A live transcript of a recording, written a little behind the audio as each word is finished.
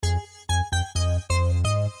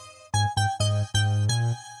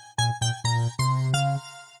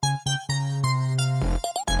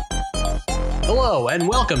Hello and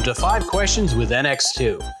welcome to 5 Questions with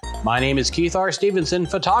NX2. My name is Keith R. Stevenson,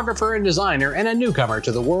 photographer and designer and a newcomer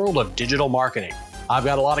to the world of digital marketing. I've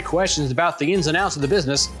got a lot of questions about the ins and outs of the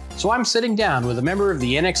business, so I'm sitting down with a member of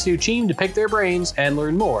the NX2 team to pick their brains and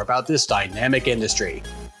learn more about this dynamic industry.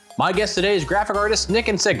 My guest today is graphic artist Nick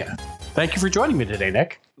Insigna. Thank you for joining me today,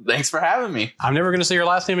 Nick. Thanks for having me. I'm never going to say your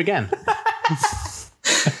last name again.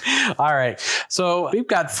 All right. So we've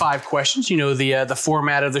got 5 questions. You know the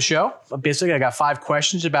format of the show. Basically, I got 5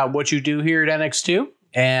 questions about what you do here at NX2.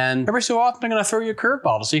 And every so often, I'm going to throw you a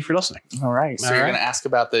curveball to see if you're listening. All right. So you're going to ask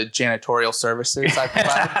about the janitorial services I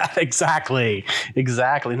provide?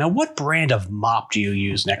 Exactly. Now, what brand of mop do you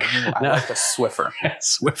use, Nick? I like a Swiffer.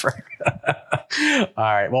 Swiffer. All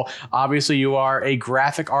right. Well, obviously, you are a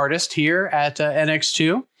graphic artist here at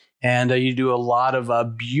NX2. And you do a lot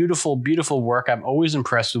of beautiful, beautiful work. I'm always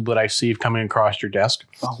impressed with what I see coming across your desk.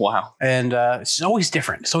 Oh, wow. And it's always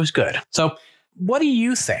different. It's always good. So what do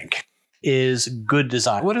you think is good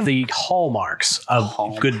design? What are the hallmarks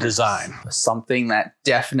of good design? Something that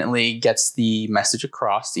definitely gets the message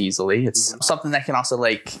across easily. It's something that can also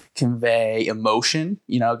convey emotion,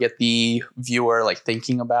 get the viewer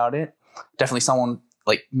thinking about it. Definitely someone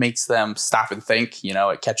makes them stop and think,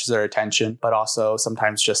 it catches their attention, but also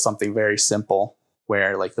sometimes just something very simple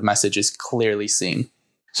where the message is clearly seen.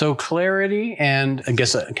 So clarity and I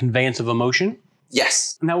guess a conveyance of emotion.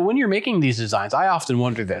 Yes. Now, when you're making these designs, I often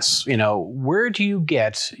wonder this, where do you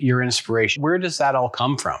get your inspiration? Where does that all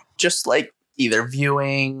come from? Just either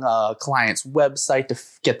viewing a client's website to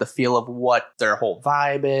get the feel of what their whole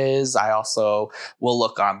vibe is. I also will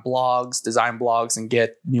look on blogs, design blogs, and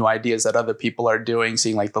get new ideas that other people are doing,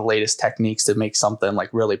 seeing the latest techniques to make something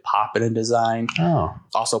really pop in design. Oh.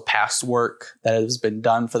 Also past work that has been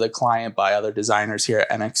done for the client by other designers here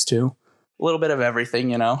at NX2. A little bit of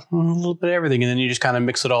everything, A little bit of everything. And then you just kind of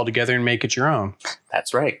mix it all together and make it your own.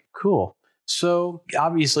 That's right. Cool. So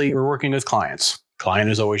obviously we're working with clients.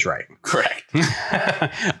 Client is always right. Correct.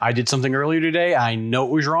 I did something earlier today. I know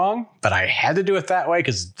it was wrong, but I had to do it that way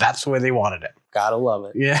because that's the way they wanted it. Gotta love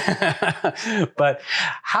it. Yeah. But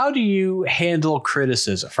how do you handle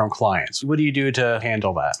criticism from clients? What do you do to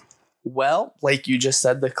handle that? Well, like you just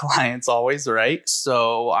said, the client's always right.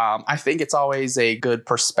 So I think it's always a good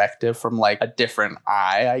perspective from a different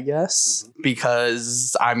eye, I guess,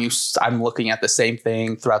 because I'm looking at the same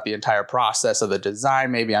thing throughout the entire process of the design.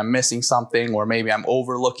 Maybe I'm missing something, or maybe I'm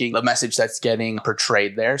overlooking the message that's getting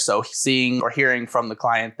portrayed there. So seeing or hearing from the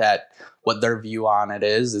client that what their view on it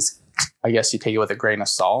is, I guess you take it with a grain of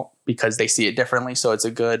salt because they see it differently. So it's a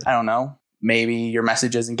good, maybe your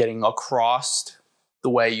message isn't getting across the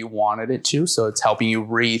way you wanted it to. So it's helping you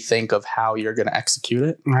rethink of how you're going to execute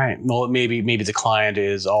it. Right. Well, maybe the client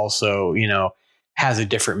is also, has a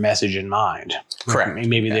different message in mind. Correct.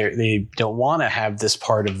 Maybe they don't want to have this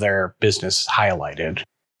part of their business highlighted.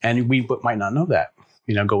 And we might not know that,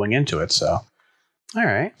 going into it. So, all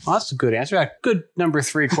right. Well, that's a good answer. Good number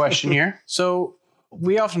 3 question here. So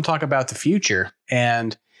we often talk about the future,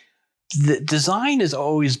 and the design has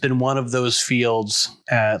always been one of those fields,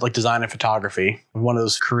 like design and photography, one of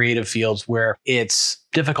those creative fields where it's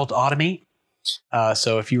difficult to automate.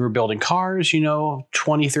 So if you were building cars,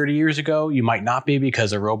 20, 30 years ago, you might not be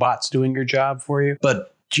because a robot's doing your job for you.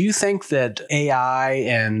 But do you think that AI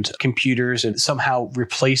and computers somehow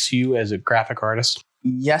replace you as a graphic artist?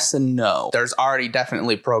 Yes and no. There's already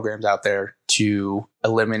definitely programs out there to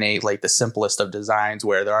eliminate the simplest of designs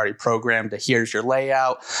where they're already programmed to here's your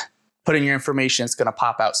layout. Put in your information, it's going to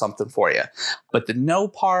pop out something for you. But the no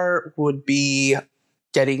part would be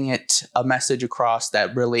getting a message across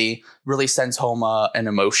that really, really sends home an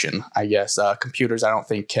emotion, I guess. Computers, I don't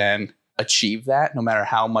think, can achieve that. No matter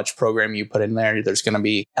how much program you put in there, there's going to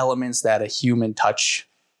be elements that a human touch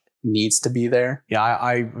needs to be there. Yeah,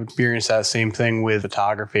 I experienced that same thing with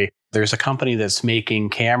photography. There's a company that's making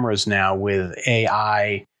cameras now with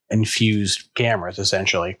AI infused cameras,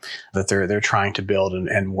 essentially, that they're trying to build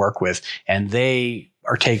and work with. And they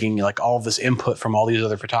are taking all this input from all these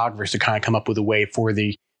other photographers to kind of come up with a way for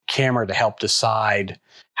the camera to help decide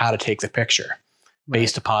how to take the picture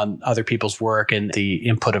based upon other people's work and the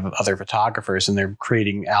input of other photographers. And they're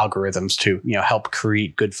creating algorithms to, help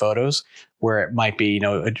create good photos where it might be,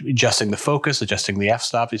 adjusting the focus, adjusting the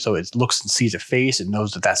f-stop. So it looks and sees a face. It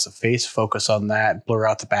knows that that's the face. Focus on that, blur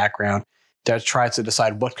out the background. That tries to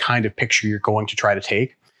decide what kind of picture you're going to try to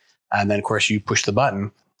take. And then, of course, you push the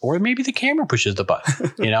button, or maybe the camera pushes the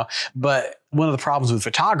button, But one of the problems with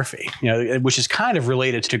photography, which is kind of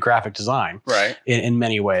related to graphic design, right, in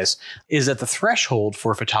many ways, is that the threshold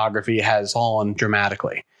for photography has fallen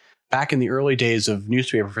dramatically. back in the early days of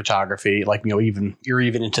newspaper photography, like, you're even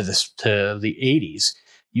into the 80s,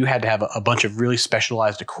 you had to have a bunch of really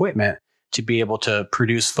specialized equipment to be able to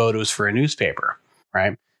produce photos for a newspaper,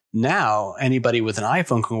 right? Now, anybody with an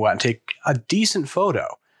iPhone can go out and take a decent photo.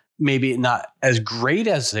 Maybe not as great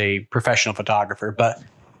as a professional photographer, but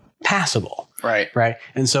passable. Right. Right.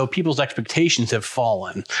 And so people's expectations have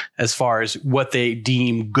fallen as far as what they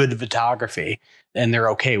deem good photography, and they're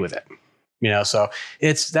okay with it. So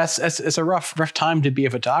it's a rough time to be a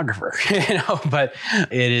photographer, but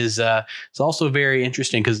it is, it's also very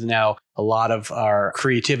interesting because now a lot of our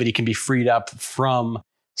creativity can be freed up from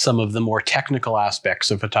some of the more technical aspects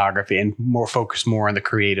of photography and focus more on the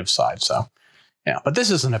creative side. So, yeah, but this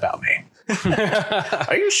isn't about me.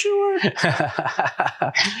 Are you sure?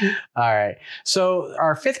 All right. So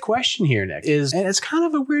our fifth question here, Nick, and it's kind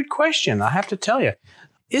of a weird question, I have to tell you.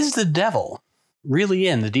 Is the devil really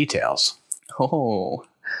in the details? Oh,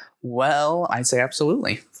 well, I'd say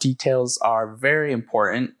absolutely. Details are very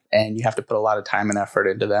important, and you have to put a lot of time and effort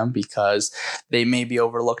into them because they may be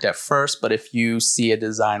overlooked at first, but if you see a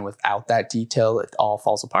design without that detail, it all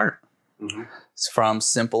falls apart. Mm-hmm. From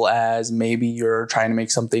simple as maybe you're trying to make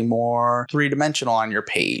something more three-dimensional on your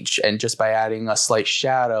page, and just by adding a slight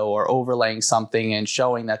shadow or overlaying something and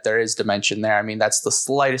showing that there is dimension there. I mean, that's the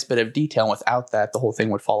slightest bit of detail. Without that, the whole thing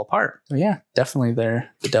would fall apart. So yeah, definitely the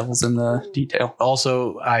devil's in the detail.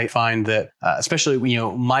 Also, I find that especially,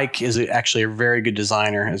 Mike is actually a very good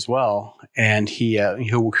designer as well. And he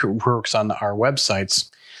works on our websites.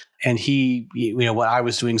 And he, when I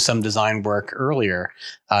was doing some design work earlier,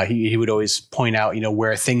 he would always point out,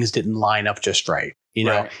 where things didn't line up just right.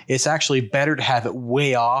 Right. It's actually better to have it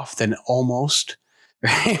way off than almost.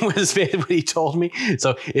 Right? Was what he told me.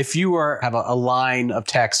 So if you have a line of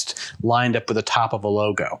text lined up with the top of a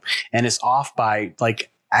logo and it's off by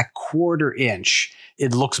like a quarter inch,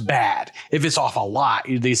 it looks bad. If it's off a lot,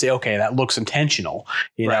 they say, okay, that looks intentional,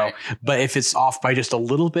 know. But if it's off by just a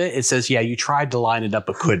little bit, it says, yeah, you tried to line it up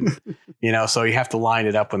but couldn't. So you have to line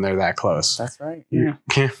it up when they're that close. That's right. Yeah.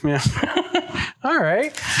 Yeah. All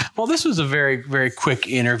right. Well, this was a very, very quick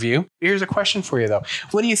interview. Here's a question for you, though.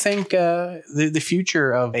 What do you think the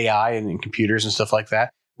future of AI and computers and stuff like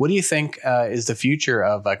that? What do you think is the future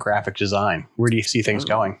of graphic design? Where do you see things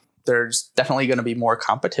going? There's definitely going to be more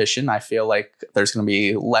competition. I feel like there's going to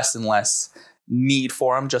be less and less need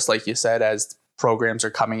for them. Just like you said, as programs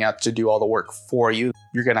are coming out to do all the work for you,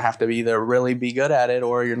 you're going to have to either really be good at it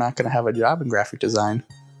or you're not going to have a job in graphic design.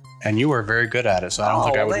 And you are very good at it, so I don't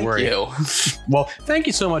think I would worry. Thank you. Well, thank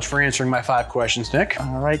you so much for answering my 5 questions, Nick.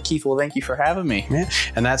 All right, Keith. Well, thank you for having me. Yeah.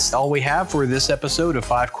 And that's all we have for this episode of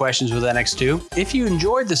 5 Questions with NX2. If you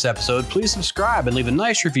enjoyed this episode, please subscribe and leave a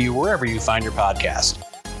nice review wherever you find your podcast.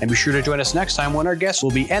 And be sure to join us next time when our guest will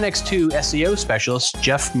be NX2 SEO specialist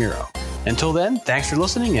Jeff Miro. Until then, thanks for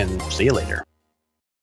listening and see you later.